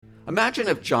Imagine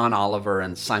if John Oliver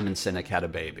and Simon Sinek had a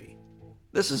baby.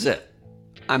 This is it.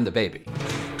 I'm the baby.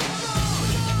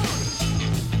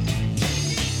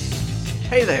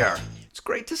 Hey there. It's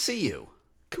great to see you.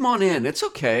 Come on in. It's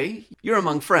okay. You're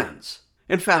among friends.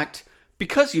 In fact,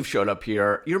 because you've showed up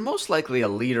here, you're most likely a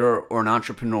leader or an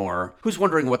entrepreneur who's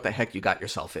wondering what the heck you got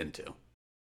yourself into.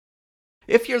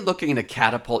 If you're looking to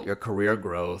catapult your career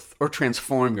growth or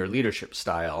transform your leadership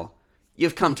style,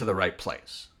 you've come to the right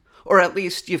place. Or at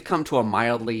least you've come to a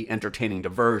mildly entertaining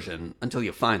diversion until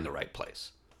you find the right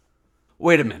place.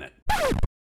 Wait a minute.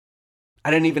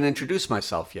 I didn't even introduce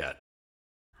myself yet.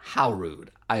 How rude.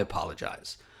 I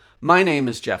apologize. My name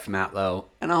is Jeff Matlow,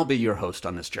 and I'll be your host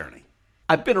on this journey.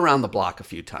 I've been around the block a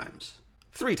few times.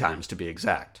 3 times to be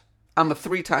exact. I'm a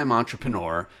 3-time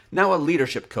entrepreneur, now a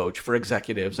leadership coach for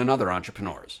executives and other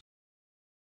entrepreneurs.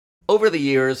 Over the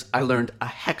years, I learned a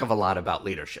heck of a lot about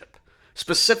leadership.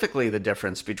 Specifically the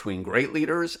difference between great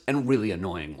leaders and really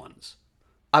annoying ones.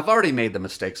 I've already made the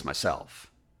mistakes myself,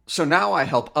 so now I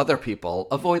help other people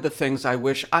avoid the things I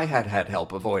wish I had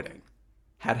help avoiding.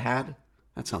 Had?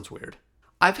 That sounds weird.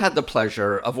 I've had the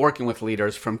pleasure of working with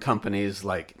leaders from companies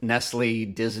like Nestle,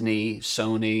 Disney,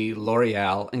 Sony,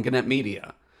 L'Oreal, and Gannett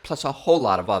Media, plus a whole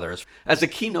lot of others. As a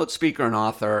keynote speaker and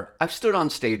author, I've stood on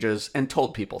stages and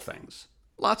told people things.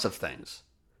 Lots of things.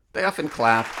 They often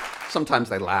clap, sometimes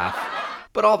they laugh.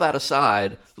 But all that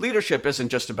aside, leadership isn't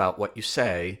just about what you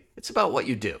say, it's about what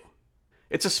you do.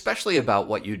 It's especially about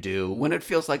what you do when it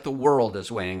feels like the world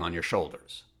is weighing on your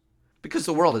shoulders. Because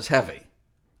the world is heavy.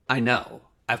 I know,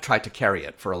 I've tried to carry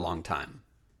it for a long time.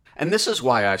 And this is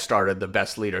why I started the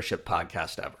Best Leadership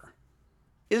Podcast Ever.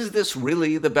 Is this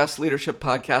really the best leadership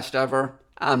podcast ever?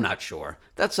 I'm not sure.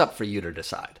 That's up for you to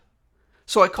decide.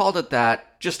 So I called it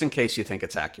that, just in case you think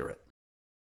it's accurate.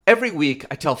 Every week,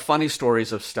 I tell funny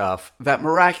stories of stuff that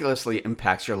miraculously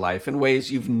impacts your life in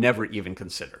ways you've never even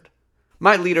considered.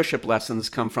 My leadership lessons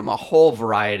come from a whole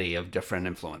variety of different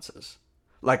influences,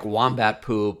 like wombat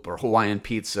poop or Hawaiian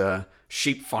pizza,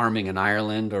 sheep farming in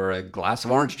Ireland, or a glass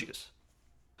of orange juice.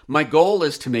 My goal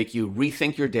is to make you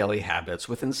rethink your daily habits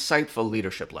with insightful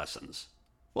leadership lessons,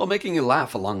 while making you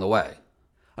laugh along the way.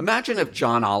 Imagine if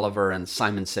John Oliver and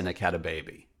Simon Sinek had a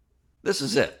baby. This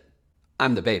is it.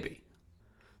 I'm the baby.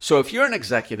 So if you're an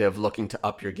executive looking to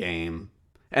up your game,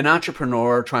 an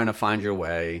entrepreneur trying to find your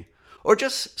way, or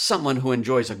just someone who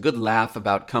enjoys a good laugh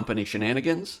about company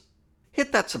shenanigans,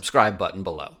 hit that subscribe button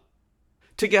below.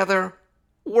 Together,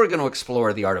 we're going to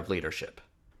explore the art of leadership,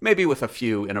 maybe with a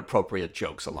few inappropriate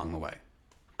jokes along the way.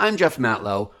 I'm Jeff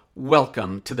Matlow.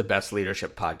 Welcome to the Best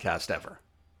Leadership Podcast Ever.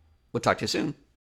 We'll talk to you soon.